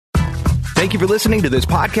Thank you for listening to this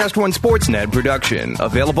Podcast One Sportsnet production,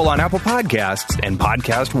 available on Apple Podcasts and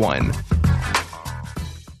Podcast One.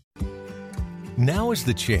 Now is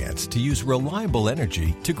the chance to use reliable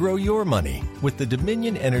energy to grow your money with the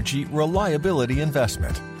Dominion Energy Reliability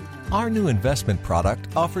Investment. Our new investment product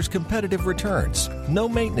offers competitive returns, no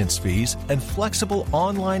maintenance fees, and flexible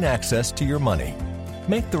online access to your money.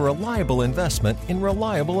 Make the reliable investment in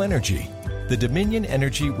reliable energy. The Dominion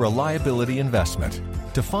Energy Reliability Investment.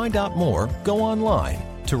 To find out more, go online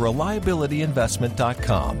to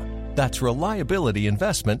reliabilityinvestment.com. That's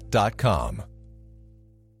reliabilityinvestment.com.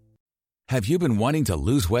 Have you been wanting to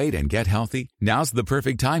lose weight and get healthy? Now's the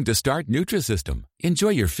perfect time to start Nutrisystem. Enjoy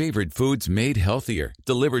your favorite foods made healthier,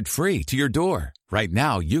 delivered free to your door. Right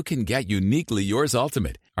now, you can get Uniquely Yours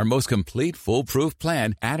Ultimate, our most complete foolproof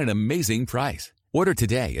plan at an amazing price. Order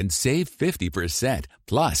today and save 50%,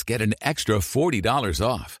 plus get an extra $40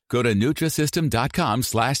 off. Go to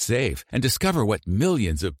Nutrisystem.com/save and discover what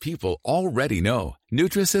millions of people already know.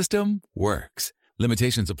 Nutrisystem works.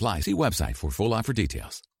 Limitations apply. See website for full offer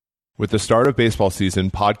details. With the start of baseball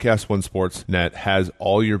season, Podcast One Sportsnet has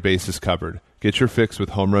all your bases covered. Get your fix with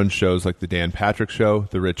home run shows like The Dan Patrick Show,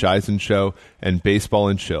 The Rich Eisen Show, and Baseball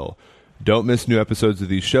and Chill. Don't miss new episodes of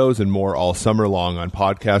these shows and more all summer long on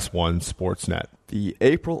Podcast One Sportsnet. The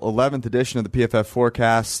April 11th edition of the PFF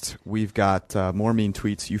Forecast, we've got more mean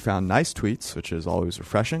tweets. You found nice tweets, which is always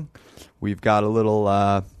refreshing. We've got a little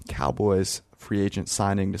Cowboys free agent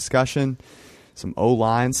signing discussion, some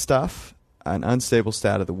O-line stuff, an unstable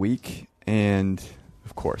stat of the week, and,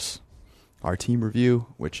 of course, our team review,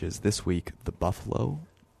 which is this week the Buffalo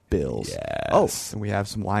Bills. Yes. Oh, and we have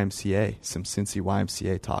some YMCA, some Cincy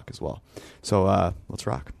YMCA talk as well. So let's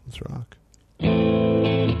rock. Let's rock.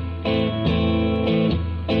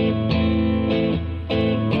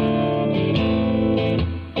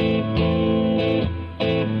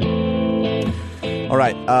 All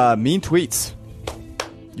right, mean tweets.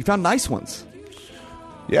 You found nice ones.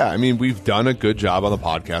 Yeah, I mean, we've done a good job on the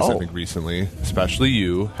podcast, I think, recently, especially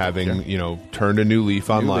you, having, turned a new leaf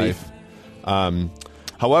on life.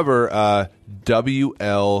 However,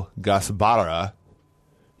 WL Gasbara,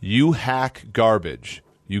 you hack garbage.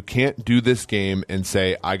 You can't do this game and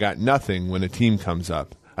say, I got nothing when a team comes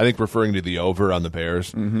up. I think referring to the over on the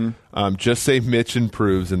Bears. Mm-hmm. Just say Mitch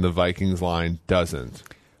improves and the Vikings line doesn't.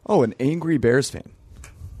 Oh, an angry Bears fan.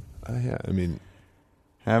 Yeah, I mean,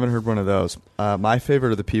 I haven't heard one of those. My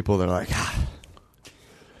favorite are the people that are like,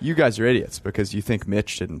 you guys are idiots because you think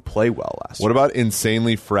Mitch didn't play well last week. What about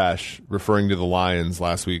insanely fresh, referring to the Lions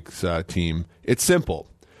last week's team? It's simple.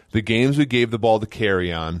 The games we gave the ball to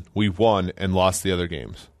carry on, we won and lost the other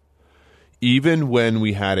games. Even when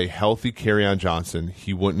we had a healthy Kerryon Johnson,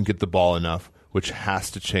 he wouldn't get the ball enough, which has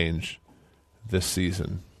to change this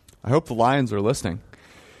season. I hope the Lions are listening.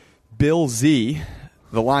 Bill Z,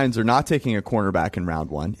 the Lions are not taking a cornerback in round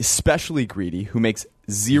one, especially Greedy, who makes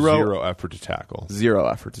zero effort to tackle. Zero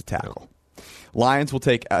effort to tackle. No. Lions will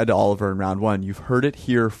take Ed Oliver in round one. You've heard it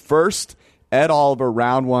here first. Ed Oliver,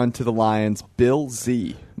 round one to the Lions. Bill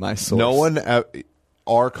Z, my source. No one,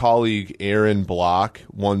 our colleague Aaron Block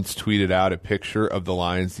once tweeted out a picture of the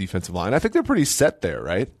Lions defensive line. I think they're pretty set there,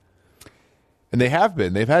 right? And they have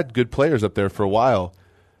been. They've had good players up there for a while.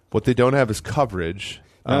 What they don't have is coverage.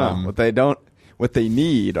 What they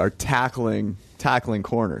need are tackling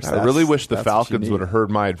corners. I really wish the Falcons would have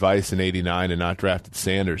heard my advice in '89 and not drafted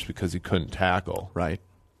Sanders because he couldn't tackle. Right.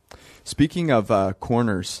 Speaking of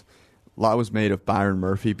corners, a lot was made of Byron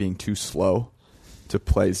Murphy being too slow to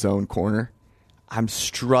play zone corner. I'm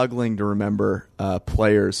struggling to remember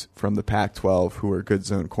players from the Pac-12 who were good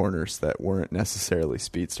zone corners that weren't necessarily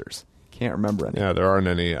speedsters. Can't remember any. Yeah, there aren't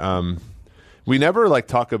any. We never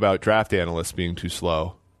talk about draft analysts being too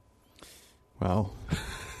slow. Well,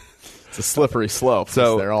 it's a slippery slope.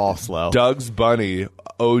 So they're all slow. Doug's Bunny,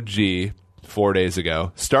 OG, 4 days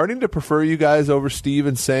ago, starting to prefer you guys over Steve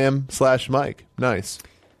and Sam / Mike. Nice.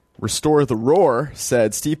 Restore the Roar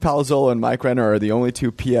said Steve Palazzolo and Mike Renner are the only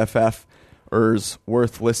two PFFers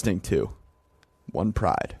worth listening to. One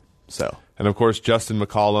pride. And of course, Justin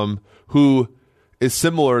McCollum, who is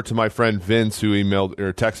similar to my friend Vince, who emailed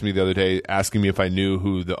or texted me the other day asking me if I knew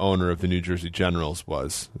who the owner of the New Jersey Generals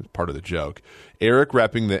was. Part of the joke. Eric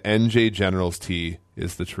repping the NJ Generals tee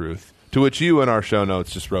is the truth. To which you in our show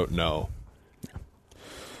notes just wrote no.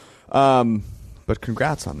 But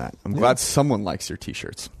congrats on that. I'm glad someone likes your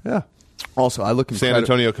T-shirts. Yeah. Also, I look San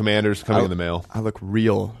Antonio Commanders coming in the mail. I look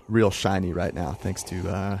real shiny right now thanks to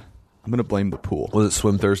I'm going to blame the pool. Was it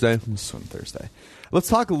Swim Thursday? Swim Thursday. Let's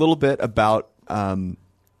talk a little bit about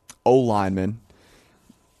O-linemen.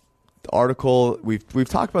 The article, we've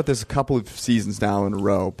talked about this a couple of seasons now in a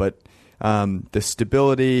row, but the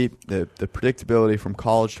stability, the predictability from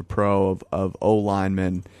college to pro of O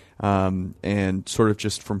linemen, and sort of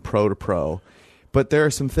just from pro to pro. But there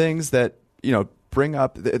are some things that bring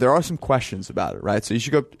up. There are some questions about it, right? So you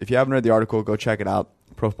should go, if you haven't read the article, go check it out.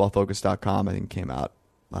 ProFootballFocus.com. I think it came out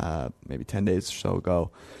maybe 10 days or so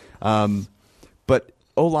ago. But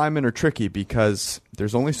O linemen are tricky because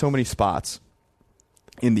there's only so many spots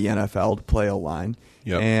in the NFL to play O line,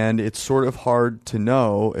 and it's sort of hard to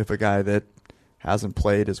know if a guy that hasn't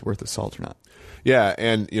played is worth a salt or not. Yeah,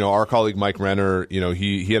 and our colleague Mike Renner,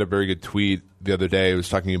 he had a very good tweet the other day. He was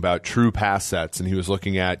talking about true pass sets, and he was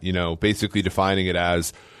looking at basically defining it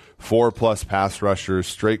as 4+ pass rushers,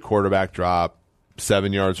 straight quarterback drop,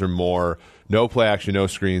 7 yards or more, no play action, no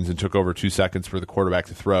screens, and took over 2 seconds for the quarterback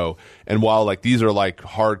to throw. And while these are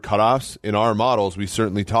hard cutoffs in our models, we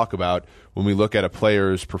certainly talk about when we look at a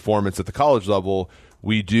player's performance at the college level,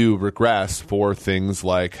 we do regress for things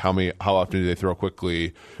like how often do they throw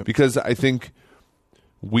quickly, because I think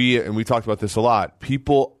we talked about this a lot.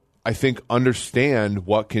 People, I think, understand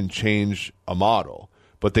what can change a model,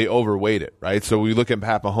 but they overweight it, right? So we look at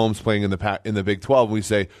Pat Mahomes playing in the Big 12, and we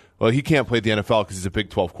say, well, he can't play the NFL because he's a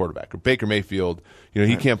Big 12 quarterback. Or Baker Mayfield,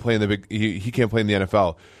 he can't play in the he can't play in the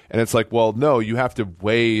NFL. And it's like, well, no, you have to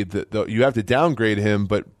weigh you have to downgrade him,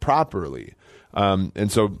 but properly.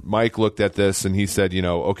 And so Mike looked at this and he said,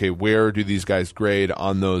 okay, where do these guys grade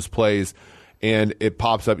on those plays? And it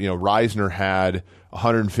pops up, Reisner had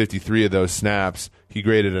 153 of those snaps. He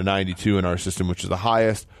graded a 92 in our system, which is the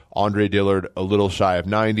highest. Andre Dillard, a little shy of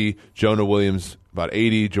 90. Jonah Williams, about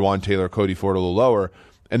 80. Jawan Taylor, Cody Ford, a little lower.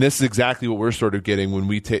 And this is exactly what we're sort of getting when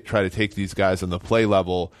we try to take these guys on the play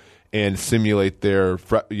level and simulate their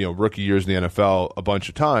rookie years in the NFL a bunch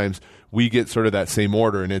of times. We get sort of that same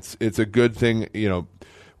order, and it's a good thing.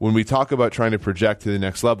 When we talk about trying to project to the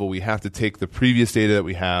next level, we have to take the previous data that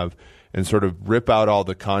we have and sort of rip out all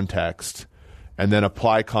the context and then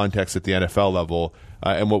apply context at the NFL level.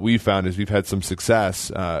 And what we found is we've had some success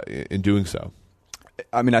in doing so.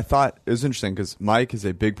 I mean, I thought it was interesting because Mike is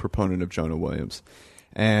a big proponent of Jonah Williams.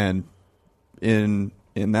 And in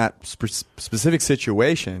that specific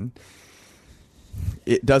situation,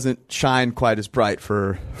 it doesn't shine quite as bright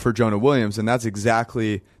for Jonah Williams, and that's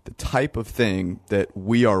exactly the type of thing that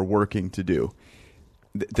we are working to do.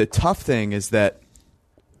 The tough thing is that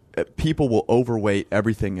people will overweight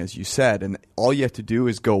everything, as you said, and all you have to do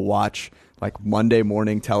is go watch Monday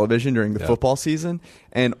morning television during the football season,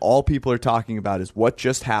 and all people are talking about is what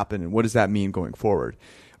just happened and what does that mean going forward.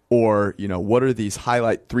 Or, what are these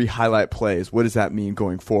three highlight plays? What does that mean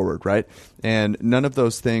going forward, right? And none of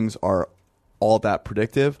those things are all that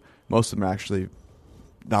predictive. Most of them are actually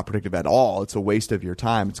not predictive at all. It's a waste of your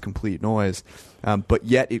time. It's complete noise. But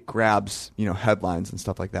yet it grabs, headlines and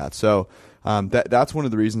stuff like that. So that's one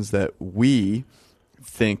of the reasons that we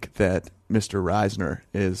think that Mr. Reisner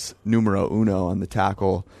is numero uno on the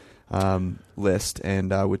tackle list,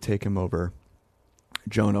 and would take him over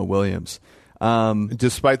Jonah Williams.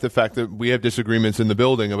 Despite the fact that we have disagreements in the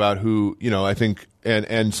building about who, I think,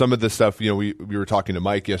 and some of the stuff, we were talking to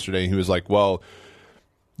Mike yesterday, and he was like, well,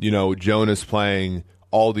 Jonah's playing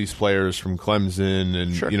all these players from Clemson,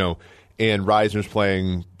 and sure. And Reisner's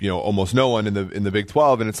playing, almost no one in the Big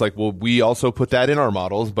 12, and it's like, well, we also put that in our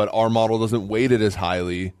models, but our model doesn't weight it as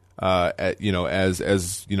highly, as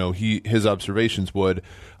his observations would.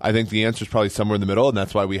 I think the answer is probably somewhere in the middle, and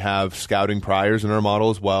that's why we have scouting priors in our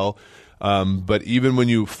model as well. But even when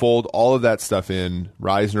you fold all of that stuff in,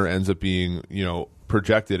 Reisner ends up being,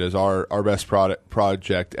 projected as our best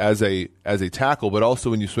project as a tackle. But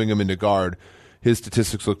also when you swing him into guard, his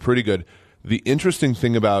statistics look pretty good. The interesting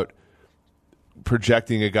thing about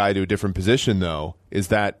projecting a guy to a different position, though, is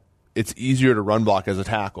that it's easier to run block as a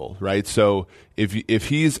tackle, right? So if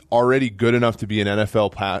he's already good enough to be an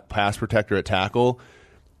NFL pass protector at tackle,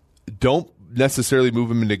 don't necessarily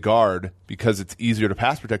move him into guard because it's easier to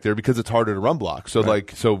pass protect there because it's harder to run block. So right.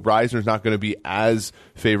 So Reisner's not going to be as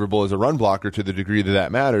favorable as a run blocker to the degree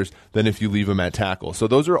that matters than if you leave him at tackle. So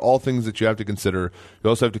those are all things that you have to consider. You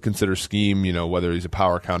also have to consider scheme, whether he's a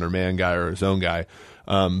power counter man guy or a zone guy.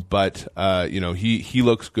 But he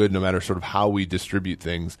looks good no matter sort of how we distribute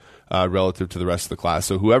things relative to the rest of the class.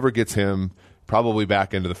 So whoever gets him probably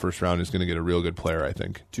back into the first round is going to get a real good player, I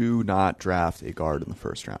think. Do not draft a guard in the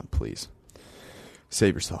first round, please.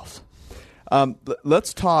 Save yourselves.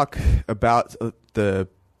 Let's talk about the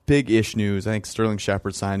big-ish news. I think Sterling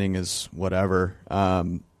Shepard signing is whatever,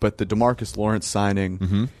 but the DeMarcus Lawrence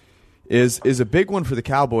signing is a big one for the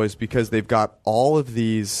Cowboys because they've got all of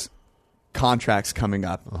these contracts coming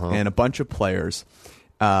up and a bunch of players.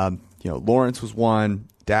 Lawrence was one,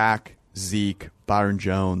 Dak, Zeke, Byron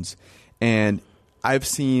Jones, And I've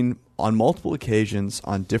seen on multiple occasions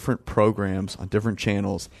on different programs, on different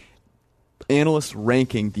channels, analysts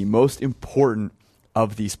ranking the most important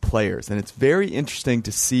of these players. And it's very interesting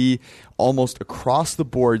to see almost across the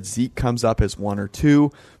board, Zeke comes up as 1 or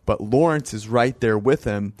 2, but Lawrence is right there with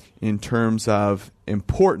him in terms of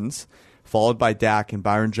importance, followed by Dak and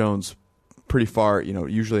Byron Jones pretty far,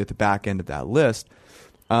 usually at the back end of that list.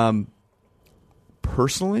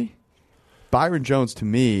 Personally, Byron Jones to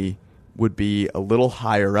me would be a little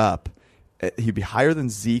higher up. He'd be higher than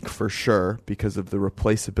Zeke for sure because of the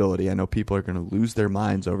replaceability. I know people are going to lose their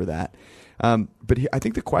minds over that. But I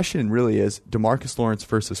think the question really is DeMarcus Lawrence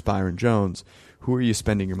versus Byron Jones. Who are you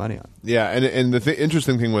spending your money on? Yeah, and the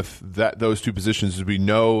interesting thing with those two positions is we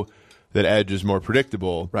know that edge is more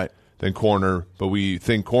predictable than corner, but we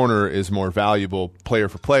think corner is more valuable player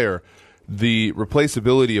for player. The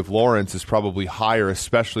replaceability of Lawrence is probably higher,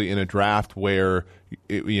 especially in a draft where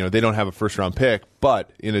they don't have a first-round pick, but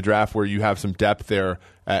in a draft where you have some depth there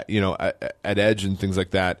at edge and things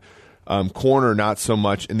like that. Corner, not so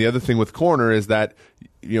much. And the other thing with corner is that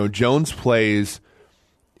Jones plays.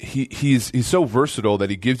 He's so versatile that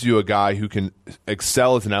he gives you a guy who can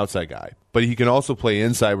excel as an outside guy, but he can also play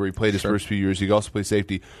inside where he played his first few years. He can also play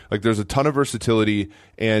safety. Like there's a ton of versatility,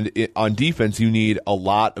 and on defense you need a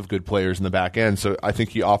lot of good players in the back end. So I think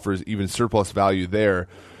he offers even surplus value there.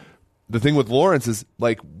 The thing with Lawrence is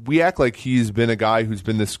we act like he's been a guy who's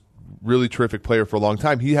been this really terrific player for a long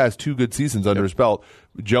time. He has 2 good seasons under his belt.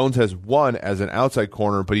 Jones has 1 as an outside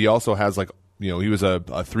corner, but he also has he was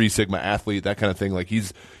a 3 Sigma athlete, that kind of thing. Like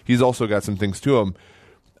he's also got some things to him.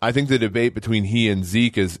 I think the debate between he and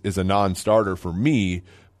Zeke is a non-starter for me,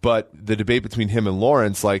 but the debate between him and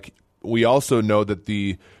Lawrence, we also know that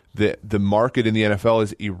the market in the NFL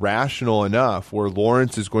is irrational enough where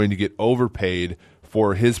Lawrence is going to get overpaid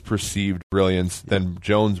for his perceived brilliance than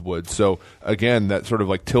Jones would. So again, that sort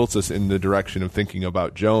of tilts us in the direction of thinking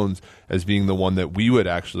about Jones as being the one that we would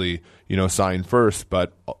actually, sign first.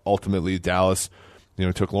 But ultimately, Dallas,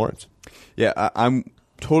 took Lawrence. Yeah, I'm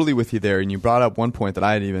totally with you there. And you brought up one point that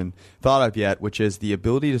I hadn't even thought of yet, which is the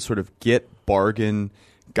ability to sort of get bargain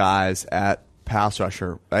guys at pass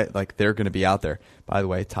rusher, right? Like they're going to be out there. By the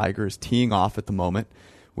way, Tiger is teeing off at the moment.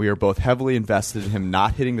 We are both heavily invested in him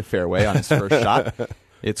not hitting the fairway on his first shot.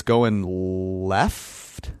 It's going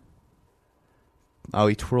left. Oh,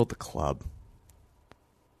 he twirled the club.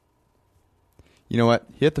 You know what?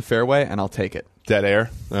 He hit the fairway, and I'll take it. Dead air?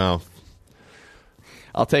 Oh.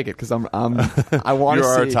 I'll take it because I want to see.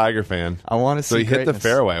 You're a Tiger fan. I want to see. So he hit greatness. the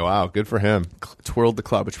fairway. Wow, good for him. Twirled the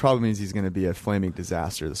club, which probably means he's going to be a flaming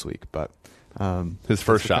disaster this week. But his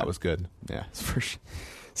first shot was good. Yeah, his first.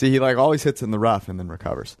 See, he always hits in the rough and then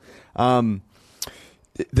recovers. Byron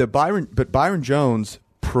Jones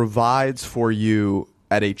provides for you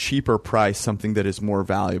at a cheaper price something that is more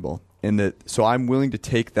valuable, so I'm willing to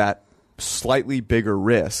take that slightly bigger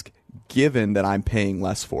risk, given that I'm paying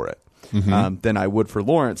less for it than I would for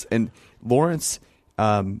Lawrence. And Lawrence,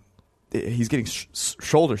 he's getting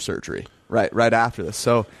shoulder surgery right after this.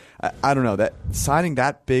 So I don't know that signing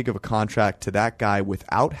that big of a contract to that guy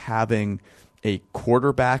without having a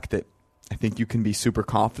quarterback that I think you can be super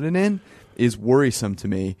confident in is worrisome to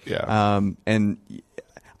me. Yeah. And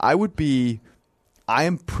I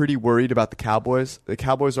am pretty worried about the Cowboys. The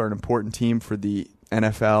Cowboys are an important team for the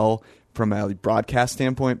NFL from a broadcast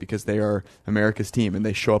standpoint because they are America's team and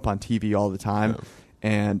they show up on TV all the time. Yeah.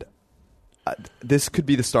 And this could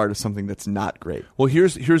be the start of something that's not great. Well,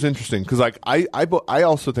 here's interesting because I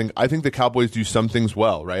also think the Cowboys do some things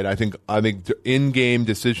well, right? I think in-game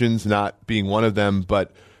decisions not being one of them,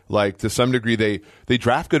 but to some degree they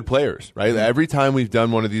draft good players, right? Mm-hmm. Every time we've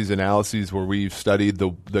done one of these analyses where we've studied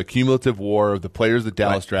the cumulative war of the players that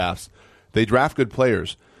Dallas drafts, they draft good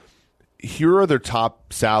players. Here are their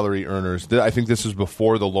top salary earners. I think this is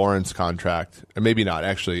before the Lawrence contract, or maybe not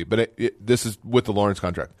actually, but this is with the Lawrence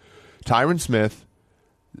contract. Tyron Smith,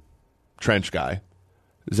 trench guy.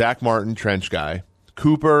 Zach Martin, trench guy.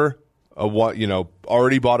 Cooper,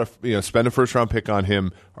 already bought spend a first round pick on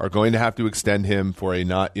him. Are going to have to extend him for a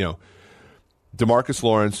not. DeMarcus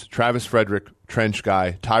Lawrence, Travis Frederick, trench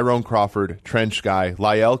guy. Tyrone Crawford, trench guy.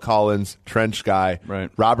 La'el Collins, trench guy. Right.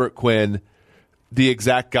 Robert Quinn, the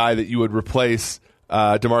exact guy that you would replace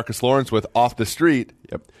DeMarcus Lawrence with off the street.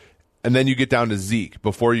 Yep. And then you get down to Zeke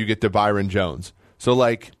before you get to Byron Jones.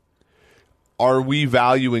 So are we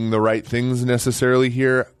valuing the right things necessarily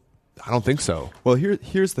here? I don't think so. Well,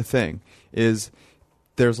 here's the thing, is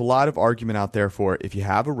there's a lot of argument out there for if you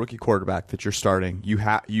have a rookie quarterback that you're starting, you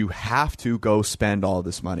have to go spend all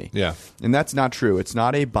this money. Yeah. And that's not true. It's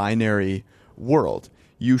not a binary world.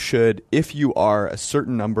 you should, if you are a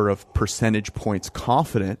certain number of percentage points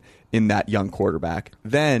confident in that young quarterback,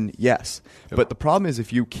 then yes. Yep. But the problem is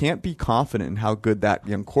if you can't be confident in how good that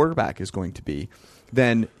young quarterback is going to be,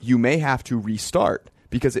 then you may have to restart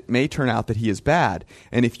because it may turn out that he is bad.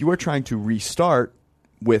 And if you are trying to restart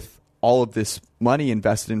with all of this money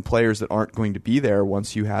invested in players that aren't going to be there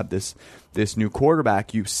once you have this new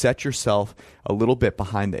quarterback, you set yourself a little bit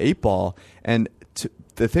behind the eight ball. And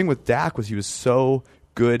the thing with Dak was he was so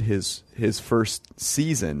good his first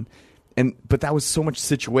season, but that was so much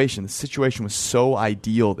situation. The situation was so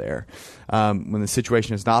ideal there. When the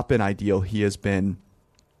situation has not been ideal, he has been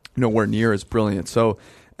nowhere near as brilliant. So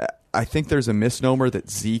I think there's a misnomer that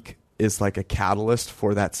Zeke is like a catalyst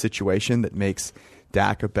for that situation that makes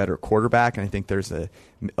Dak a better quarterback, and I think there's a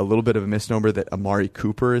little bit of a misnomer that Amari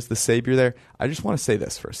Cooper is the savior there. I just want to say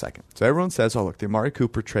this for a second. So everyone says, oh, look, the Amari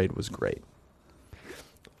Cooper trade was great.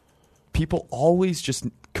 People always just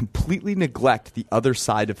completely neglect the other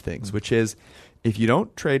side of things, which is if you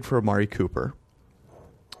don't trade for Amari Cooper,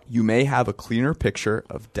 you may have a cleaner picture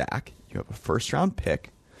of Dak. You have a first-round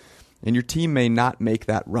pick, and your team may not make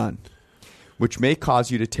that run, which may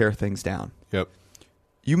cause you to tear things down. Yep.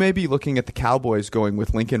 You may be looking at the Cowboys going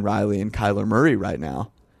with Lincoln Riley and Kyler Murray right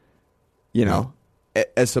now,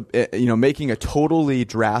 making a totally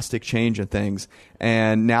drastic change in things.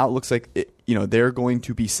 And now it looks like they're going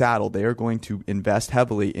to be saddled. They are going to invest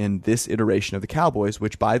heavily in this iteration of the Cowboys,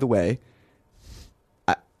 which, by the way,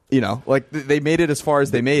 they made it as far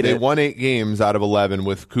as they made it. They won 8 games out of 11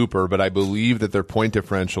 with Cooper, but I believe that their point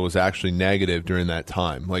differential was actually negative during that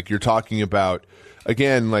time. Like you're talking about.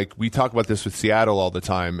 Again, like we talk about this with Seattle all the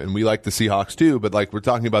time, and we like the Seahawks too, but like we're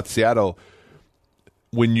talking about Seattle,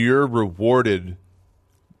 when you're rewarded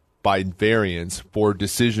by variance for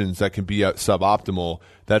decisions that can be suboptimal,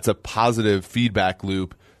 that's a positive feedback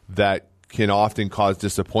loop that can often cause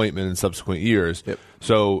disappointment in subsequent years. Yep.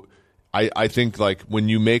 So I think like when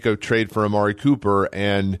you make a trade for Amari Cooper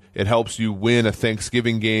and it helps you win a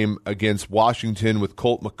Thanksgiving game against Washington with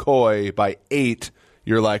Colt McCoy by 8,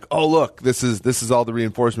 you're like, oh, look, this is all the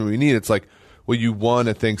reinforcement we need. It's like, well, you won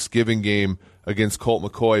a Thanksgiving game against Colt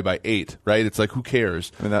McCoy by 8, right? It's like, who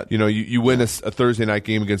cares? I mean, you win a Thursday night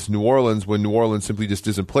game against New Orleans when New Orleans simply just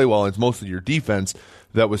doesn't play well, and it's mostly your defense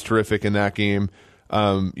that was terrific in that game.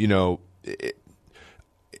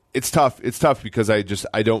 It's tough. It's tough because I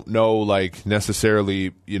don't know like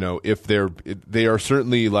necessarily if they are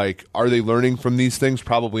certainly like, are they learning from these things?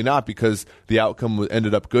 Probably not, because the outcome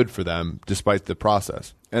ended up good for them despite the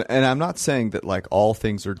process. And I'm not saying that like all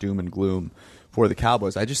things are doom and gloom for the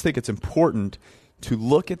Cowboys. I just think it's important to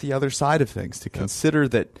look at the other side of things, to consider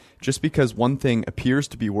that just because one thing appears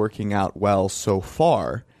to be working out well so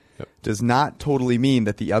far does not totally mean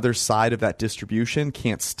that the other side of that distribution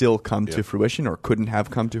can't still come to fruition or couldn't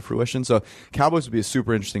have come to fruition. So Cowboys would be a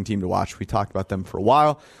super interesting team to watch. We talked about them for a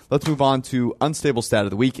while. Let's move on to Unstable Stat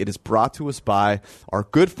of the Week. It is brought to us by our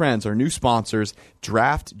good friends, our new sponsors,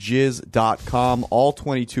 DraftJizz.com. All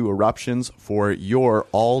 22 eruptions for your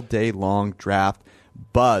all-day-long draft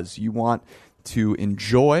buzz. You want to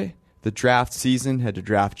enjoy the draft season, head to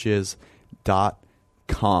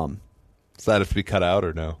DraftJizz.com. Does that have to be cut out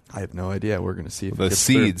or no? I have no idea. We're going to see if the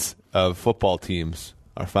seeds of football teams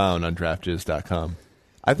are found on DraftJizz.com.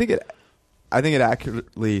 I think it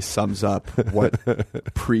accurately sums up what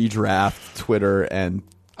pre-draft Twitter and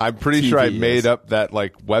I'm pretty TV sure I made up that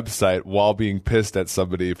like website while being pissed at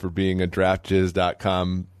somebody for being a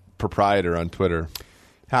DraftJizz.com proprietor on Twitter.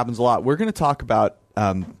 Happens a lot. We're going to talk about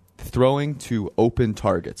throwing to open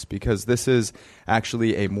targets because this is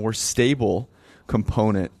actually a more stable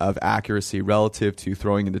component of accuracy relative to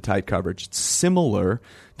throwing into tight coverage. It's similar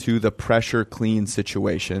to the pressure clean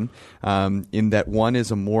situation in that one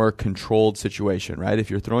is a more controlled situation, right? If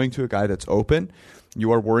you're throwing to a guy that's open,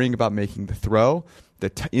 you are worrying about making the throw.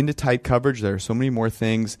 Into tight coverage, there are so many more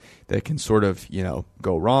things that can sort of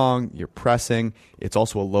go wrong. You're pressing. It's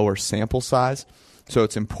also a lower sample size. So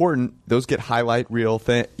it's important. Those get highlight reel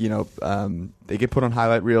they get put on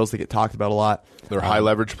highlight reels. They get talked about a lot. They're high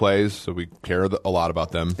leverage plays, so we care a lot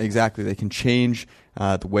about them. Exactly. They can change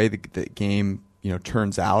the way the game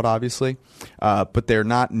turns out, obviously. But they're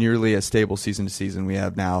not nearly as stable season to season. We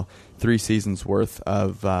have now 3 seasons worth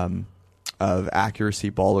of accuracy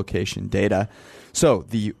ball location data. So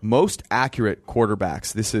the most accurate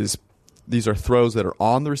quarterbacks, these are throws that are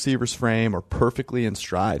on the receiver's frame or perfectly in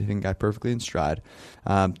stride, hitting a guy perfectly in stride,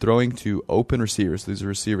 throwing to open receivers. These are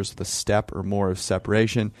receivers with a step or more of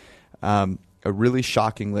separation. A really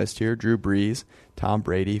shocking list here. Drew Brees, Tom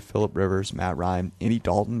Brady, Phillip Rivers, Matt Ryan. Andy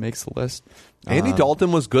Dalton makes the list. Andy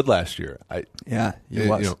Dalton was good last year. He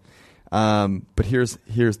was. But here's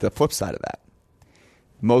the flip side of that.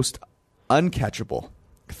 Most uncatchable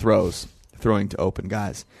throws throwing to open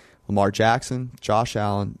guys. Lamar Jackson, Josh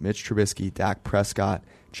Allen, Mitch Trubisky, Dak Prescott,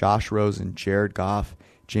 Josh Rosen, Jared Goff,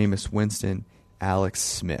 Jameis Winston, Alex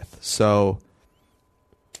Smith. So,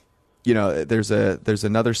 there's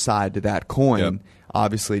another side to that coin. Yep.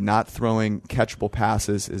 Obviously, not throwing catchable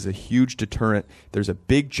passes is a huge deterrent. There's a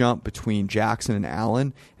big jump between Jackson and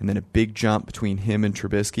Allen, and then a big jump between him and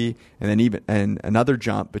Trubisky, and then another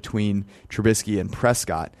jump between Trubisky and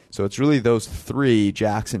Prescott. So it's really those three,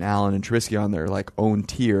 Jackson, Allen, and Trubisky, on their own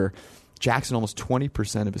tier. Jackson, almost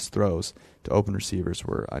 20% of his throws to open receivers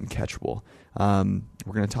were uncatchable.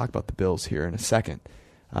 We're going to talk about the Bills here in a second,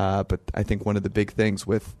 but I think one of the big things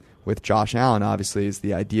with Josh Allen, obviously, is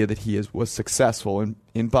the idea that he was successful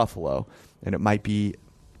in Buffalo, and it might be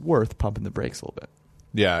worth pumping the brakes a little bit.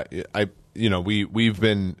 Yeah, we've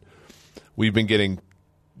been getting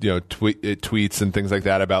tweets and things like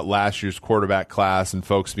that about last year's quarterback class, and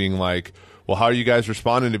folks being like, "Well, how are you guys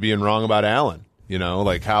responding to being wrong about Allen?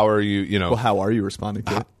 How are you? Well, how are you responding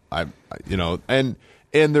to it?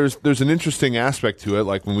 And there's an interesting aspect to it,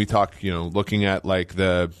 like when we talk, looking at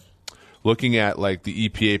the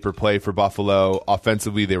EPA per play for Buffalo.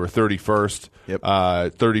 Offensively, they were 31st,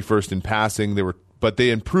 31st in passing. But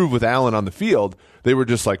they improved with Allen on the field. They were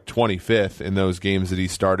just 25th in those games that he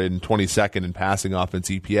started, and 22nd in passing offense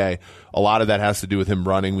EPA. A lot of that has to do with him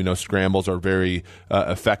running. We know scrambles are very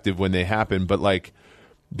effective when they happen, but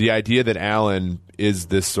the idea that Allen is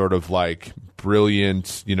this sort of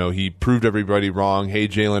brilliant, he proved everybody wrong. Hey,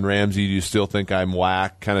 Jalen Ramsey, do you still think I'm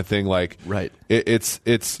whack? Kind of thing. Right. It's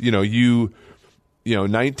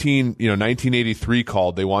 1983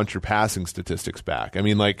 called. They want your passing statistics back. I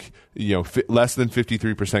mean, less than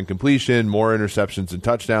 53% completion, more interceptions and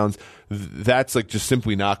touchdowns. That's just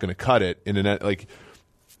simply not going to cut it in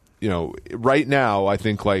right now. I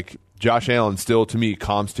think Josh Allen still, to me,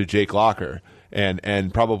 comps to Jake Locker,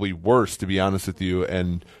 and probably worse, to be honest with you.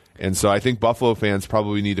 And so I think Buffalo fans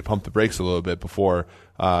probably need to pump the brakes a little bit before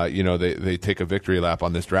they take a victory lap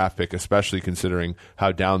on this draft pick, especially considering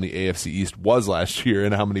how down the AFC East was last year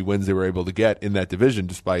and how many wins they were able to get in that division,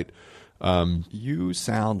 despite you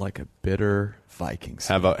sound like a bitter Vikings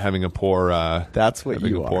fan. having a poor that's what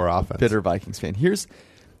you a poor are, offense. Bitter Vikings fan. Here's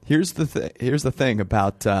the thing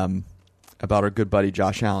about our good buddy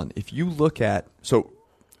Josh Allen. If you look at, so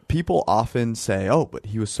people often say, "Oh, but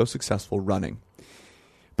he was so successful running."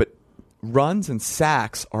 Runs and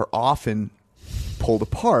sacks are often pulled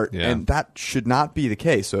apart, and that should not be the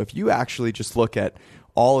case. So if you actually just look at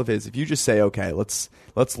all of his, if you just say, okay, let's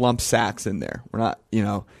lump sacks in there. We're not,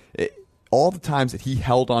 all the times that he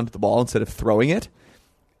held onto the ball instead of throwing it,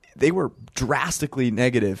 they were drastically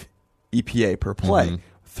negative EPA per play.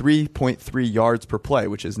 3.3 yards per play,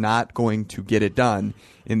 which is not going to get it done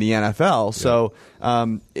in the NFL. So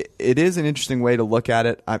it is an interesting way to look at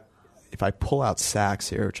it. If I pull out sacks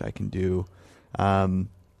here, which I can do,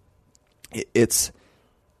 it's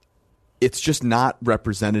just not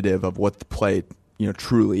representative of what the play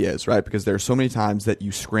truly is, right? Because there are so many times that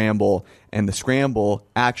you scramble, and the scramble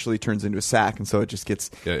actually turns into a sack, and so it just gets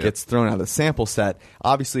thrown out of the sample set.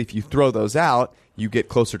 Obviously, if you throw those out, you get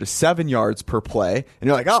closer to 7 yards per play, and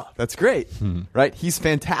you're like, oh, that's great, right? He's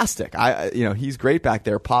fantastic. He's great back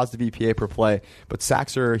there, positive EPA per play, but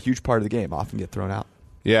sacks are a huge part of the game, often get thrown out.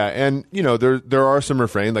 Yeah, and there are some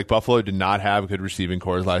refrains. Buffalo did not have good receiving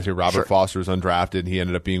cores last year. Robert Foster was undrafted. He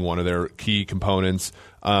ended up being one of their key components.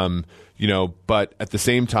 But at the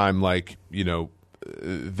same time,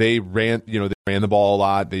 they ran the ball a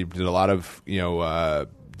lot. They did a lot of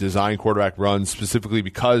design quarterback runs specifically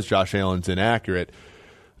because Josh Allen's inaccurate.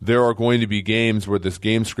 There are going to be games where this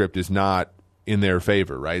game script is not in their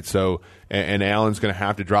favor, right? So, and Allen's going to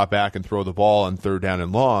have to drop back and throw the ball on 3rd down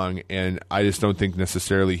and long, and I just don't think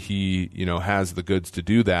necessarily he, has the goods to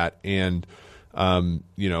do that. And when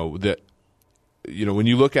you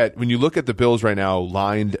look at the Bills right now,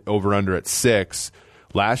 lined over under at 6.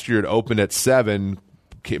 Last year it opened at 7,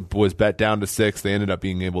 was bet down to 6. They ended up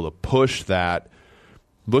being able to push that.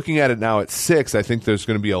 Looking at it now at 6, I think there's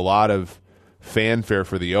going to be a lot of fanfare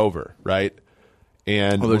for the over, right?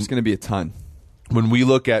 And there's going to be a ton. When we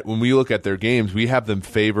look at their games, we have them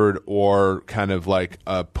favored or kind of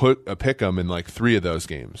put a pick 'em in 3 of those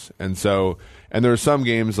games. And so, and there are some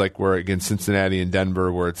games where against Cincinnati and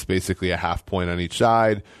Denver where it's basically a half point on each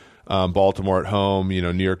side. Baltimore at home,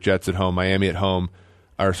 New York Jets at home, Miami at home,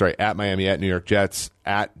 at Miami, at New York Jets,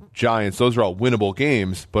 at Giants. Those are all winnable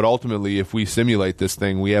games. But ultimately, if we simulate this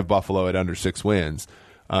thing, we have Buffalo at under 6 wins.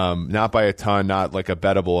 Not by a ton, not a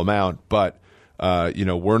bettable amount, but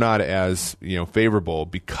we're not as favorable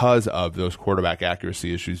because of those quarterback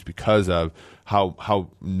accuracy issues, because of how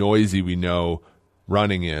noisy we know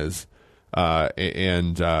running is,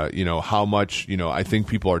 and how much I think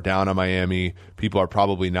people are down on Miami. People are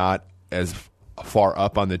probably not as far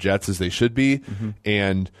up on the Jets as they should be,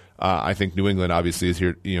 and I think New England obviously is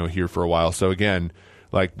here for a while. So again,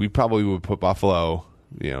 like we probably would put Buffalo,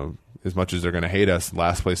 as much as they're going to hate us,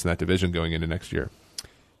 last place in that division going into next year.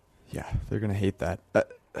 Yeah, they're going to hate that.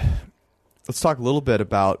 Let's talk a little bit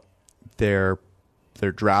about their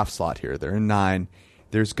draft slot here. They're in 9.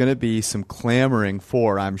 There's going to be some clamoring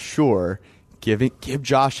for, I'm sure, give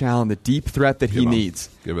Josh Allen the deep threat that he needs.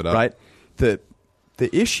 Give it up. Right? The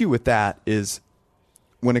issue with that is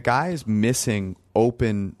when a guy is missing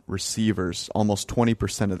open receivers almost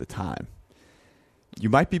 20% of the time, you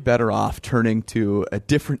might be better off turning to a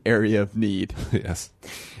different area of need. Yes.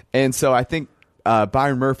 And so I think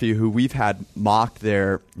Byron Murphy, who we've had mocked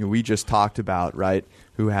there, we just talked about, right,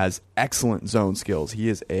 who has excellent zone skills. He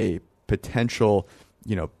is a potential,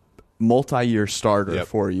 multi-year starter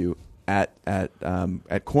for you at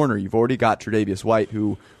corner. You've already got Tre'Davious White,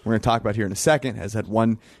 who we're going to talk about here in a second, has had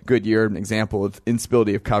one good year, an example of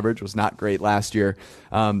instability of coverage, was not great last year.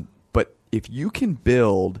 But if you can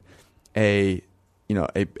build a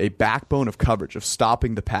backbone of coverage, of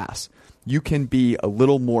stopping the pass, you can be a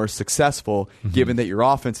little more successful given that your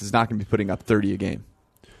offense is not going to be putting up 30 a game.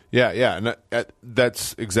 Yeah, and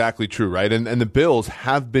that's exactly true, right? And the Bills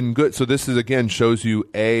have been good. So this again shows you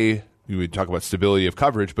we talk about stability of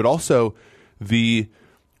coverage, but also the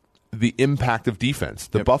impact of defense.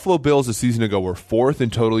 The Buffalo Bills a season ago were 4th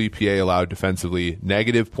in total EPA allowed defensively,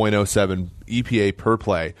 negative .07 EPA per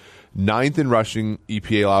play. 9th in rushing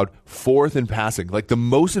EPA allowed, 4th in passing. Like the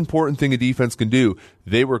most important thing a defense can do,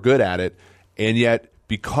 they were good at it. And yet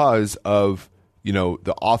because of,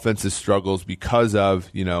 the offense's struggles, because of,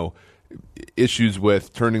 issues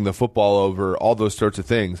with turning the football over, all those sorts of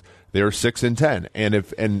things, they were 6 and 10.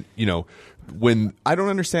 When I don't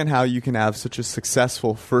understand how you can have such a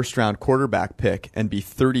successful first-round quarterback pick and be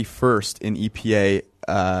 31st in EPA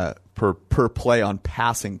per play on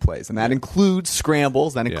passing plays, and that includes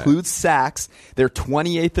scrambles, that includes sacks. They're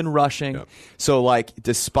 28th in rushing. So,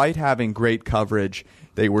 despite having great coverage,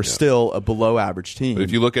 they were still a below-average team. But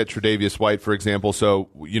if you look at Tre'Davious White, for example, so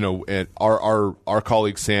and our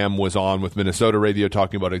colleague Sam was on with Minnesota radio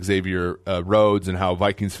talking about Xavier Rhodes and how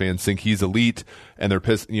Vikings fans think he's elite and they're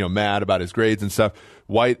pissed, mad about his grades and stuff.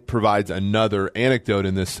 White provides another anecdote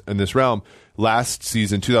in this realm. Last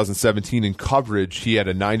season, 2017, in coverage, he had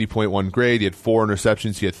a 90.1 grade. He had 4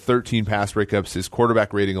 interceptions. He had 13 pass breakups. His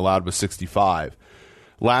quarterback rating allowed was 65.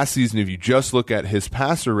 Last season, if you just look at his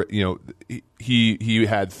passer, he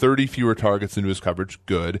had 30 fewer targets into his coverage.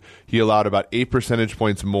 Good. He allowed about 8 percentage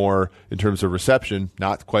points more in terms of reception.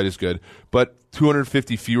 Not quite as good, but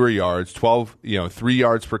 250 fewer yards, 3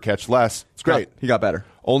 yards per catch less. It's great. He got better.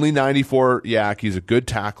 Only 94 yak. He's a good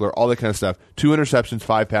tackler, all that kind of stuff. 2 interceptions,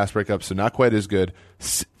 5 pass breakups, so not quite as good.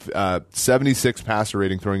 76 passer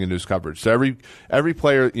rating throwing into his coverage. So every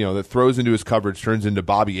player that throws into his coverage turns into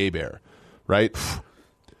Bobby Hebert, right?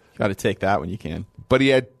 Got to take that when you can. But he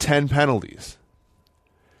had 10 penalties.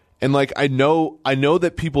 And I know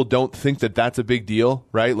that people don't think that that's a big deal,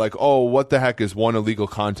 right? Like, oh, what the heck is one illegal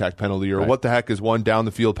contact penalty, or what the heck is one down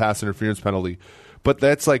the field pass interference penalty? But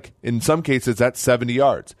that's in some cases that's 70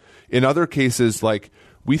 yards. In other cases,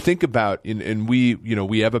 we think about and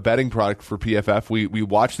we have a betting product for PFF. We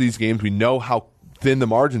watch these games. We know how thin the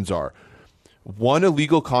margins are. One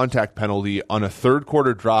illegal contact penalty on a third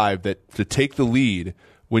quarter drive to take the lead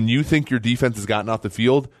when you think your defense has gotten off the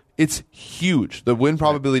field, it's huge. The win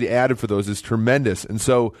probability added for those is tremendous. And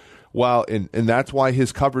so and that's why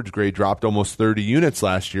his coverage grade dropped almost 30 units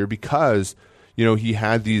last year, because he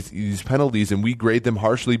had these penalties, and we grade them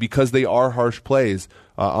harshly because they are harsh plays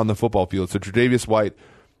on the football field. So Tre'Davious White,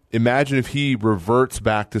 imagine if he reverts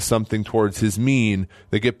back to something towards his mean.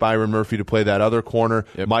 They get Byron Murphy to play that other corner.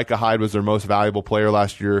 Micah Hyde was their most valuable player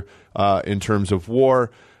last year in terms of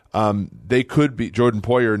WAR. They could be Jordan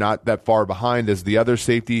Poyer, not that far behind as the other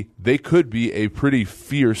safety. They could be a pretty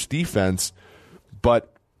fierce defense, but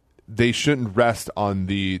they shouldn't rest on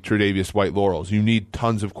the Tre'Davious White laurels. You need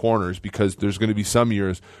tons of corners, because there's going to be some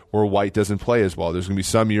years where White doesn't play as well. There's going to be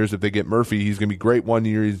some years if they get Murphy, he's going to be great one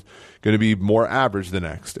year, he's going to be more average the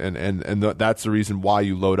next. And that's the reason why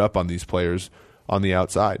you load up on these players on the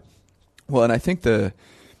outside. Well, and I think the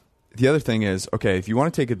other thing is, okay, if you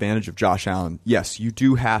want to take advantage of Josh Allen, yes, you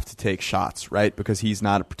do have to take shots, right? Because he's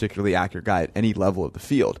not a particularly accurate guy at any level of the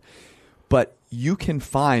field. But you can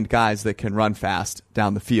find guys that can run fast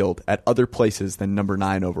down the field at other places than number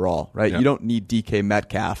 9 overall, right? Yep. You don't need DK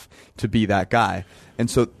Metcalf to be that guy. And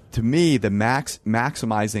so to me, the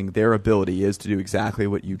maximizing their ability is to do exactly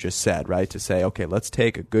what you just said, right? To say, okay, let's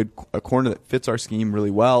take a corner that fits our scheme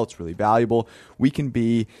really well. It's really valuable. We can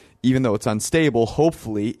be, even though it's unstable,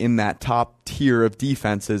 hopefully in that top tier of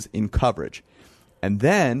defenses in coverage. And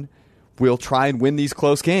then we'll try and win these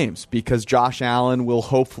close games because Josh Allen will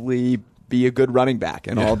hopefully be a good running back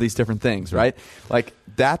and all these different things, right? Like,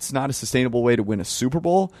 that's not a sustainable way to win a Super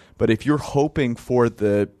Bowl. But if you're hoping for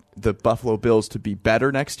the Buffalo Bills to be better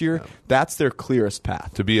next year, that's their clearest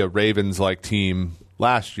path. To be a Ravens-like team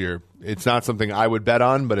last year, it's not something I would bet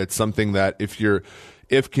on, but it's something that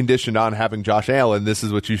if conditioned on having Josh Allen, this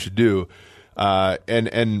is what you should do. I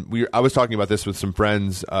was talking about this with some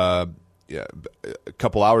friends a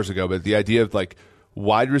couple hours ago, but the idea of like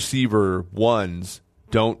wide receiver ones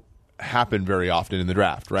don't happen very often in the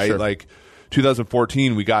draft, right? Sure. Like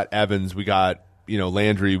 2014, we got Evans, we got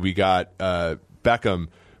Landry, we got Beckham.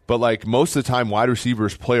 But like most of the time, wide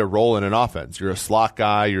receivers play a role in an offense. You're a slot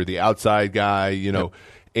guy, you're the outside guy,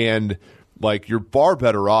 and like you're far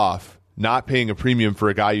better off not paying a premium for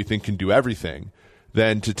a guy you think can do everything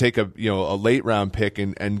than to take a late round pick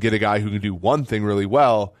and get a guy who can do one thing really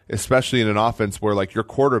well, especially in an offense where like your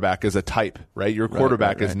quarterback is a type, right? Your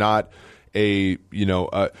quarterback is not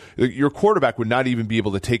your quarterback would not even be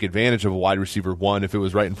able to take advantage of a wide receiver one if it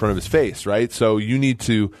was right in front of his face, right? So you need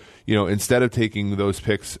to, instead of taking those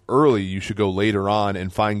picks early, you should go later on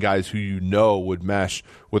and find guys who would mesh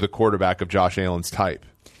with a quarterback of Josh Allen's type.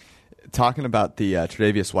 Talking about the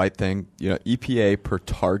Tre'Davious White thing, EPA per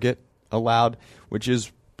target allowed, which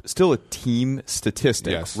is still a team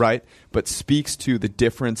statistic, yes, right? But speaks to the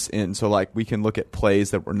difference in, so like we can look at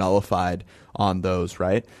plays that were nullified on those,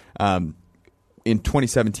 right? In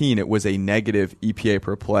 2017, it was a negative EPA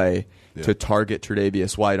per play to target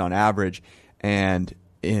Tre'Davious White on average, and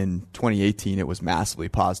in 2018, it was massively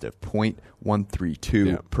positive,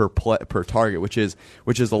 0.132 per target, which is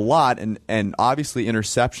a lot, and obviously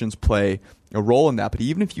interceptions play a role in that. But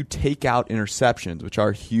even if you take out interceptions, which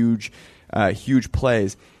are huge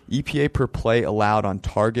plays, EPA per play allowed on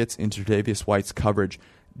targets in Tre'Davious White's coverage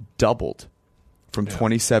doubled from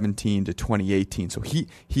 2017 to 2018. So he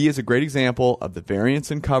is a great example of the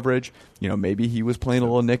variance in coverage. Maybe he was playing a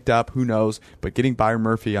little nicked up, who knows, but getting Byron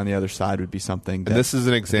Murphy on the other side would be something that, and this is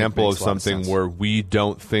an example of something where we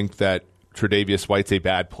don't think that Tre'Davious White's a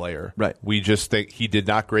bad player. Right. We just think he did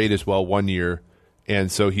not grade as well one year,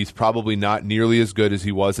 and so he's probably not nearly as good as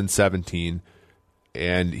he was in 17,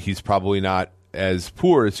 and he's probably not as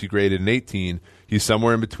poor as he graded in 18. He's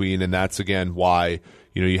somewhere in between, and that's, again, why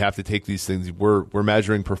you have to take these things. We're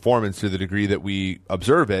measuring performance to the degree that we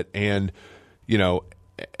observe it, and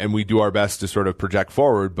and we do our best to sort of project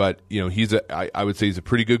forward. But I would say he's a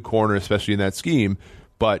pretty good corner, especially in that scheme.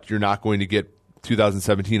 But you're not going to get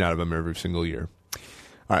 2017 out of him every single year.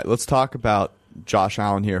 All right, let's talk about Josh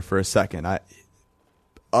Allen here for a second.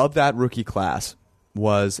 Of that rookie class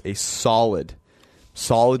was a solid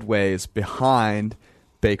ways behind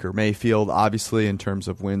Baker Mayfield, obviously, in terms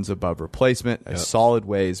of wins above replacement, a solid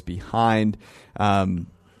ways behind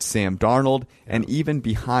Sam Darnold, and even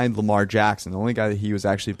behind Lamar Jackson. The only guy that he was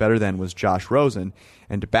actually better than was Josh Rosen.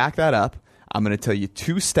 And to back that up, I'm going to tell you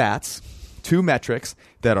two metrics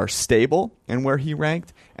that are stable and where he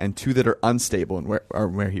ranked, and two that are unstable and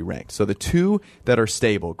where he ranked. So the two that are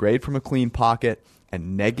stable, grade from a clean pocket,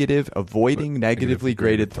 and avoiding negatively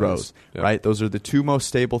graded throws, right? Those are the two most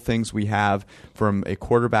stable things we have from a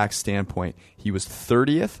quarterback standpoint. He was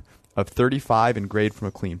 30th of 35 in grade from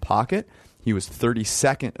a clean pocket. He was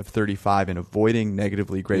 32nd of 35 in avoiding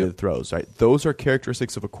negatively graded throws, right? Those are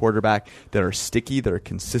characteristics of a quarterback that are sticky, that are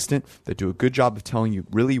consistent, that do a good job of telling you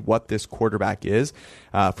really what this quarterback is.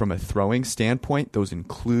 From a throwing standpoint, those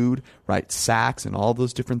include, right, sacks and all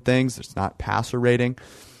those different things. There's not passer rating.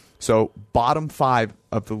 So bottom 5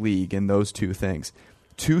 of the league in those two things.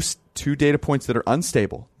 Two data points that are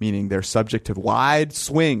unstable, meaning they're subject to wide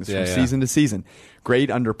swings from season to season.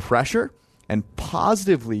 Grade under pressure and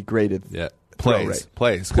positively graded plays.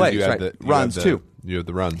 You have the runs too. You have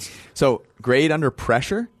the runs. So grade under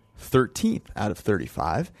pressure, 13th out of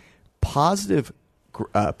 35. Positive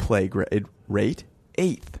play grade rate,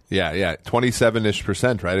 8th.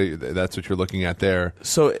 27-ish%, right? That's what you're looking at there.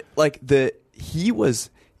 So like he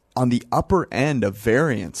was on the upper end of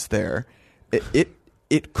variance there.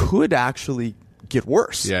 It could actually get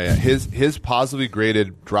worse. His positively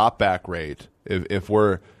graded drop back rate,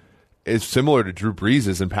 is similar to Drew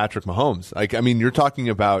Brees' and Patrick Mahomes. Like, I mean, you're talking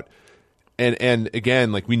about, And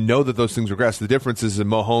again, like we know that those things regress. The difference is that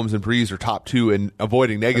Mahomes and Breeze are top 2 in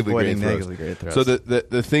avoiding negatively great throws. So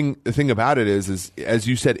the thing about it is as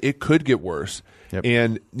you said, it could get worse. Yep.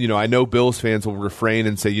 And I know Bills fans will refrain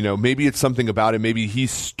and say, maybe it's something about him. Maybe he's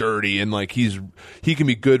sturdy and like he can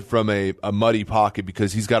be good from a muddy pocket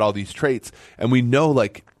because he's got all these traits. And we know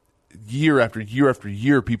like year after year after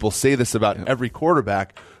year, people say this about every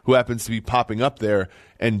quarterback who happens to be popping up there,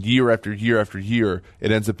 and year after year after year,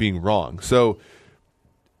 it ends up being wrong. So,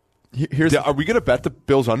 are we going to bet the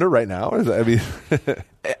Bills under right now?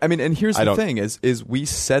 I mean, and here's the thing: is we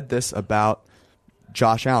said this about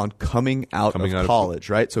Josh Allen coming out of college,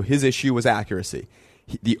 right? So his issue was accuracy.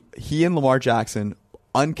 He and Lamar Jackson,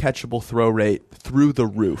 uncatchable throw rate through the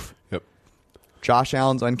roof. Yep. Josh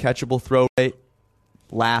Allen's uncatchable throw rate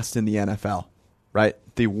last in the NFL, right?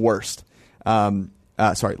 The worst.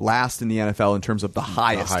 Last in the NFL in terms of the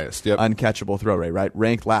highest uncatchable throw rate, right?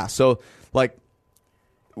 Ranked last. So, like,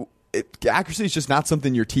 accuracy is just not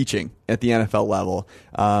something you're teaching at the NFL level,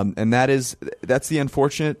 and that's the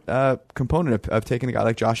unfortunate component of taking a guy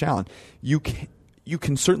like Josh Allen. You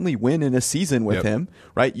can certainly win in a season with him,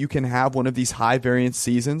 right? You can have one of these high variance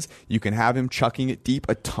seasons. You can have him chucking it deep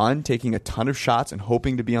a ton, taking a ton of shots, and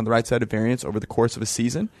hoping to be on the right side of variance over the course of a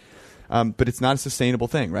season. But it's not a sustainable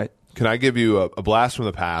thing, right? Can I give you a blast from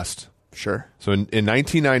the past? Sure. So in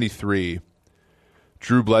 1993,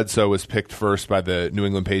 Drew Bledsoe was picked first by the New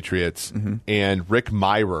England Patriots, and Rick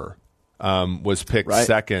Mirer was picked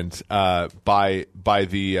second by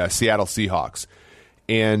the Seattle Seahawks.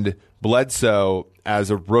 And Bledsoe, as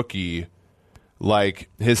a rookie, like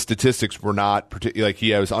his statistics were not like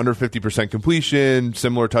he was under 50% completion,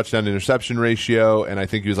 similar touchdown to interception ratio, and I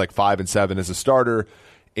think he was like 5-7 as a starter.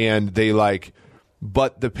 And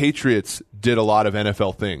but the Patriots did a lot of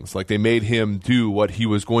NFL things. Like they made him do what he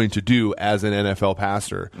was going to do as an NFL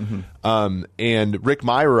passer. And Rick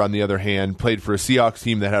Mirer, on the other hand, played for a Seahawks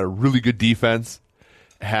team that had a really good defense,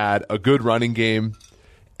 had a good running game,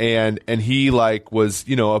 and he was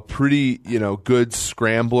a pretty good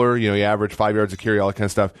scrambler. He averaged 5 yards a carry, all that kind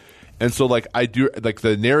of stuff. And so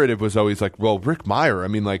the narrative was always like, well, Rick Mirer, I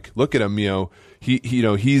mean, like look at him,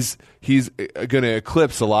 he's going to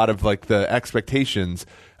eclipse a lot of like the expectations.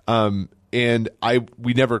 And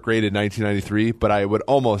we never graded 1993, but I would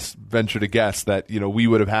almost venture to guess that we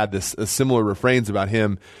would have had this similar refrains about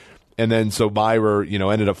him. And then so Mirer,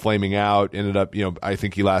 ended up flaming out. Ended up, I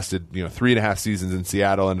think he lasted 3.5 seasons in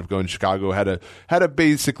Seattle. Ended up going to Chicago. Had a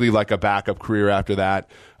basically like a backup career after that.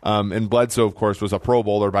 And Bledsoe, of course, was a Pro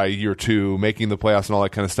Bowler by year 2, making the playoffs and all that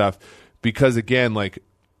kind of stuff. Because again, like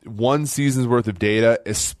one season's worth of data,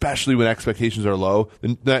 especially when expectations are low. The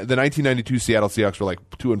 1992 Seattle Seahawks were like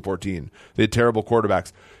 2-14. They had terrible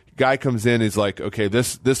quarterbacks. Guy comes in, is like, okay,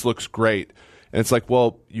 this looks great. And it's like,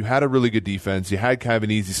 well, you had a really good defense. You had kind of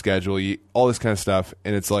an easy schedule, all this kind of stuff.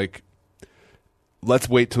 And it's like, let's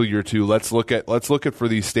wait till year 2. Let's look at for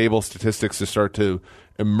these stable statistics to start to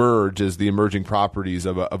emerge as the emerging properties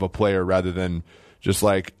of a player, rather than just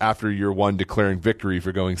like after year 1 declaring victory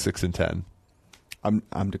for going 6-10.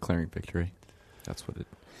 I'm declaring victory. That's what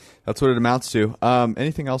it amounts to.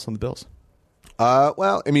 Anything else on the Bills?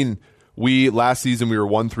 Well, I mean, last season we were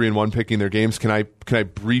 1-3-1 picking their games. Can I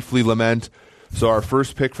briefly lament? So our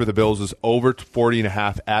first pick for the Bills was over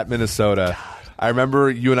 40.5 at Minnesota. God. I remember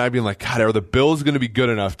you and I being like, God, are the Bills going to be good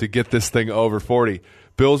enough to get this thing over 40?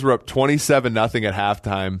 Bills were up 27-0 at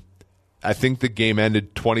halftime. I think the game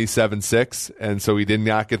ended 27-6, and so we did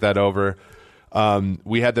not get that over.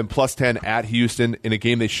 We had them plus 10 at Houston in a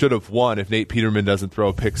game they should have won if Nate Peterman doesn't throw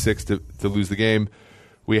a pick 6 to lose the game.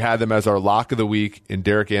 We had them as our lock of the week in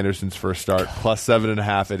Derek Anderson's first start, plus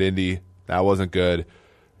 7.5 at Indy. That wasn't good.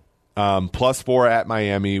 Plus 4 at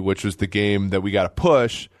Miami, which was the game that we got to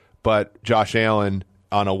push, but Josh Allen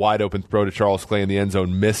on a wide open throw to Charles Clay in the end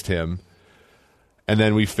zone missed him. And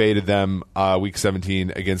then we faded them week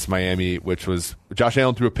 17 against Miami, which was Josh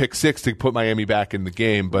Allen threw a pick 6 to put Miami back in the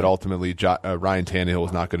game, but ultimately Ryan Tannehill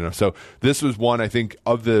was not good enough. So this was one, I think,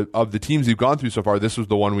 of the teams we've gone through so far, this was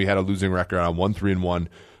the one we had a losing record on, 1-3-1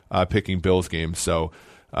 picking Bills games. So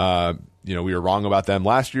we were wrong about them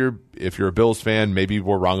last year. If you're a Bills fan, maybe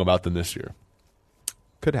we're wrong about them this year.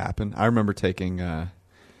 Could happen. I remember taking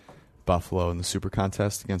Buffalo in the Super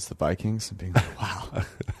Contest against the Vikings and being like, wow,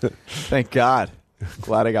 thank God.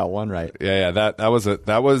 Glad I got one right. Yeah. That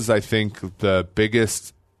was I think the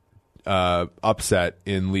biggest upset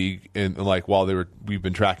in league in like while we've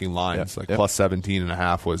been tracking lines. Plus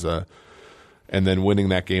 17.5 was and then winning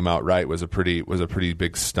that game outright was a pretty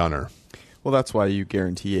big stunner. Well, that's why you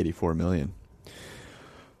guarantee $84 million.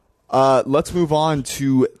 Let's move on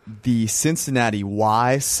to the Cincinnati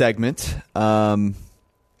Why segment. I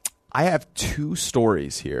have 2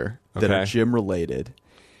 stories here that are gym related,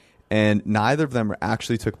 and neither of them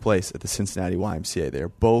actually took place at the Cincinnati YMCA. They're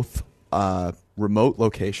both remote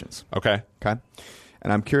locations. Okay.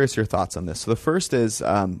 And I'm curious your thoughts on this. So the first is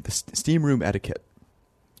the steam room etiquette.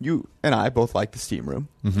 You and I both like the steam room.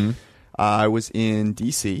 Mm-hmm. I was in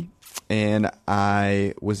D.C., and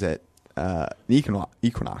I was at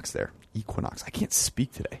Equinox there. Equinox. I can't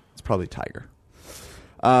speak today. It's probably Tiger.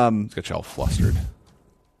 It's got you all flustered.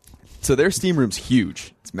 So their steam room's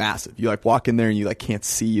huge. It's massive. You walk in there and you can't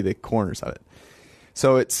see the corners of it.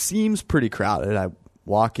 So it seems pretty crowded. I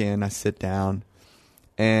walk in, I sit down,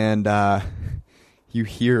 and you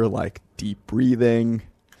hear deep breathing,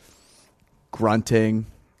 grunting.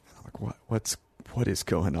 I'm like, what is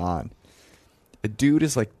going on? A dude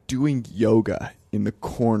is doing yoga in the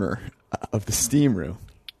corner of the steam room.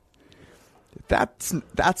 That's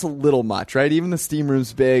a little much, right? Even the steam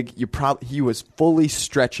room's big. He was fully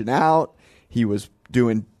stretching out. He was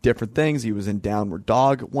doing different things. He was in downward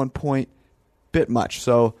dog at one point. Bit much.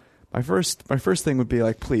 So my first thing would be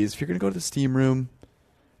please, if you're gonna go to the steam room,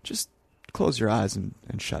 just close your eyes and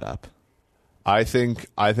shut up. I think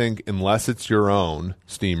unless it's your own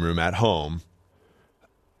steam room at home,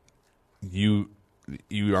 you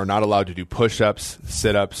are not allowed to do push-ups,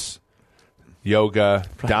 sit-ups, yoga,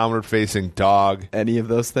 downward facing dog, any of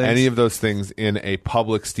those things in a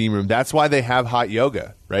public steam room. That's why they have hot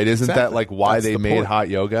yoga, right? Isn't that why they made point. Hot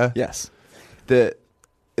yoga? Yes.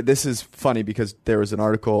 This is funny because there was an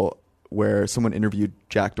article where someone interviewed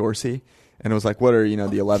Jack Dorsey, and it was what are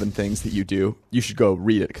the 11 things that you do? You should go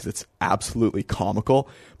read it because it's absolutely comical.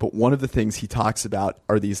 But one of the things he talks about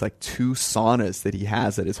are these 2 saunas that he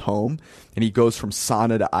has at his home, and he goes from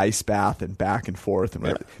sauna to ice bath and back and forth.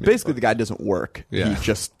 And basically, the guy doesn't work. Yeah. He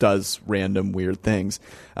just does random weird things.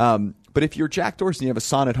 But if you're Jack Dorsey and you have a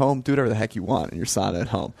sauna at home, do whatever the heck you want in your sauna at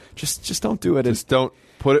home. Just don't do it. Just don't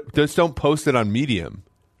post it on Medium.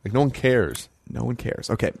 No one cares. No one cares.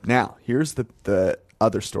 Okay, now here's the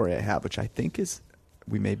other story I have, which I think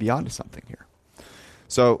we may be onto something here.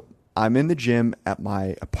 So I'm in the gym at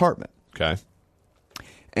my apartment. Okay.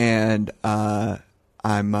 And I'm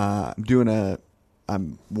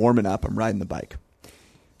warming up. I'm riding the bike.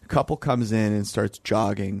 A couple comes in and starts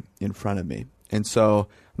jogging in front of me, and so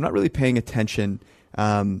I'm not really paying attention.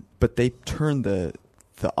 But they turn the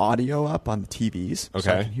audio up on the TVs,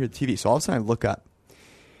 so I can hear the TV. So all of a sudden I look up.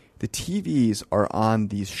 The TVs are on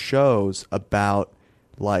these shows about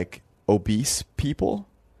obese people,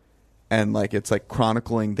 and it's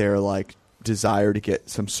chronicling their desire to get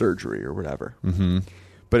some surgery or whatever. Mm-hmm.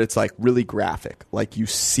 But it's really graphic. You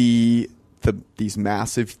see these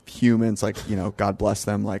massive humans, God bless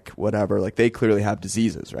them, whatever. They clearly have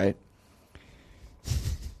diseases, right?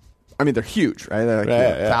 I mean, they're huge, right? They're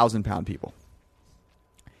 1,000-pound people.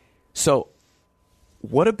 So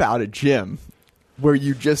what about a gym where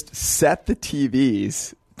you just set the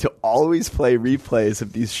TVs to always play replays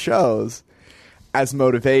of these shows as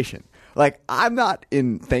motivation? I'm not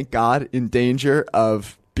thank God, in danger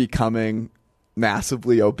of becoming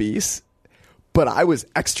massively obese, but I was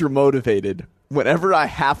extra motivated whenever I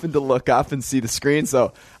happened to look up and see the screen.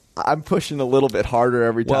 So I'm pushing a little bit harder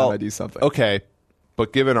every time I do something. Okay,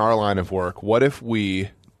 but given our line of work, what if we,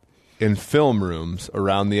 in film rooms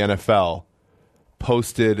around the NFL,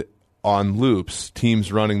 posted on loops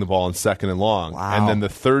teams running the ball in second and long, and then the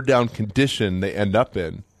third down condition they end up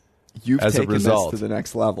in? You've as taken a result, this to the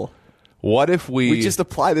next level. What if we just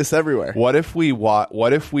apply this everywhere? What if we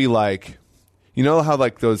you know how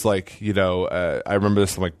those I remember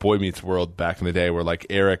this from Boy Meets World back in the day where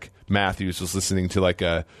Eric Matthews was listening to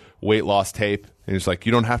a weight loss tape and he's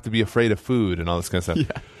you don't have to be afraid of food and all this kind of stuff.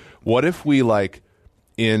 Yeah. What if we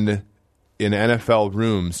in NFL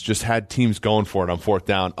rooms just had teams going for it on fourth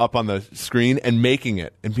down up on the screen and making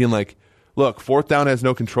it and being look, fourth down has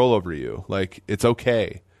no control over you. It's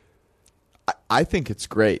okay. I think it's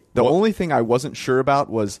great. The only thing I wasn't sure about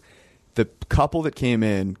was the couple that came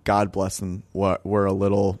in, God bless them, were a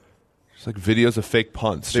little... It's videos of fake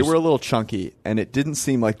punts. They were a little chunky, and it didn't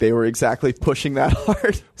seem like they were exactly pushing that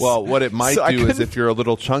hard. Well, what it might do is if you're a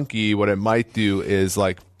little chunky, what it might do is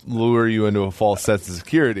lure you into a false sense of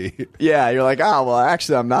security. Yeah, you're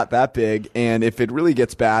actually I'm not that big, and if it really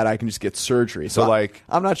gets bad, I can just get surgery. So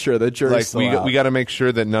I'm not sure. The jury's we got to make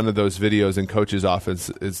sure that none of those videos in coach's office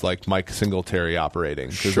is Mike Singletary operating.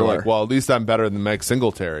 Sure. Well, at least I'm better than Mike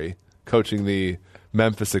Singletary coaching the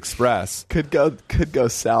Memphis Express. Could go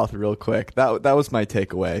south real quick. That was my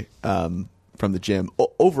takeaway from the gym.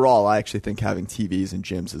 Overall, I actually think having TVs in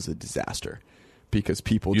gyms is a disaster because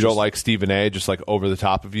people You don't like Stephen A. just like over the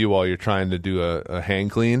top of you while you're trying to do a hang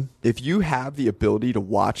clean? If you have the ability to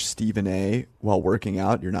watch Stephen A. while working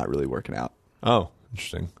out, you're not really working out. Oh,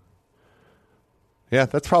 interesting. Yeah,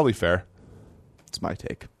 that's probably fair. It's my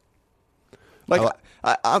take. Like,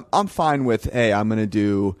 I'm fine with, hey, I'm going to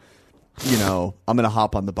do, I'm going to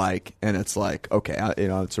hop on the bike, and it's like, okay,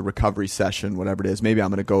 it's a recovery session, whatever it is. Maybe I'm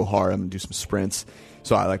going to go hard. I'm going to do some sprints,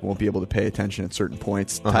 so I won't be able to pay attention at certain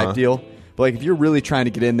points type deal. But if you're really trying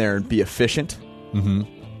to get in there and be efficient. Mm-hmm.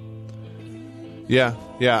 Yeah.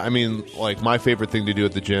 I mean, my favorite thing to do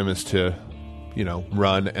at the gym is to,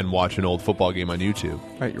 run and watch an old football game on YouTube.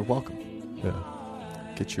 Right, you're welcome. Yeah.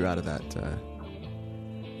 Get you out of that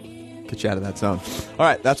zone. All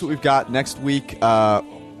right, that's what we've got. Next week,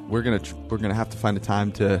 we're gonna have to find a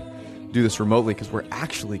time to do this remotely because we're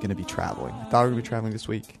actually going to be traveling. I thought we were going to be traveling this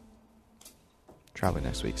week. Traveling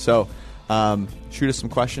next week. So shoot us some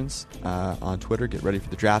questions on Twitter. Get ready for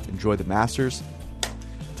the draft. Enjoy the Masters.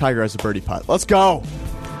 Tiger has a birdie putt. Let's go.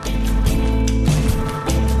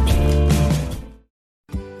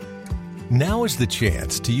 Now is the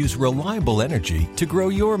chance to use reliable energy to grow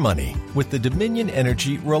your money with the Dominion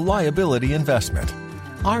Energy Reliability Investment.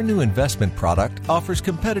 Our new investment product offers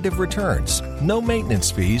competitive returns, no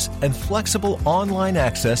maintenance fees, and flexible online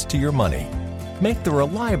access to your money. Make the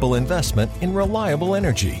reliable investment in reliable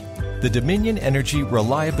energy. The Dominion Energy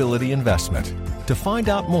Reliability Investment. To find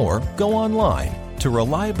out more, go online to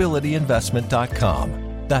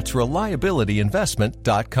reliabilityinvestment.com. That's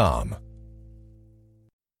reliabilityinvestment.com.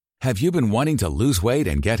 Have you been wanting to lose weight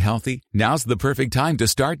and get healthy? Now's the perfect time to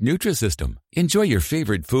start Nutrisystem. Enjoy your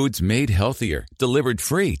favorite foods made healthier, delivered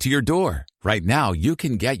free to your door. Right now, you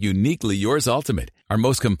can get Uniquely Yours Ultimate, our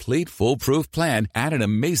most complete foolproof plan at an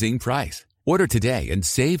amazing price. Order today and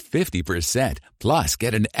save 50%, plus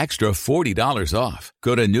get an extra $40 off.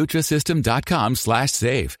 Go to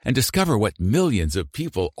Nutrisystem.com/save and discover what millions of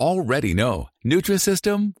people already know.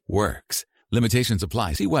 Nutrisystem works. Limitations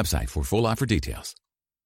apply. See website for full offer details.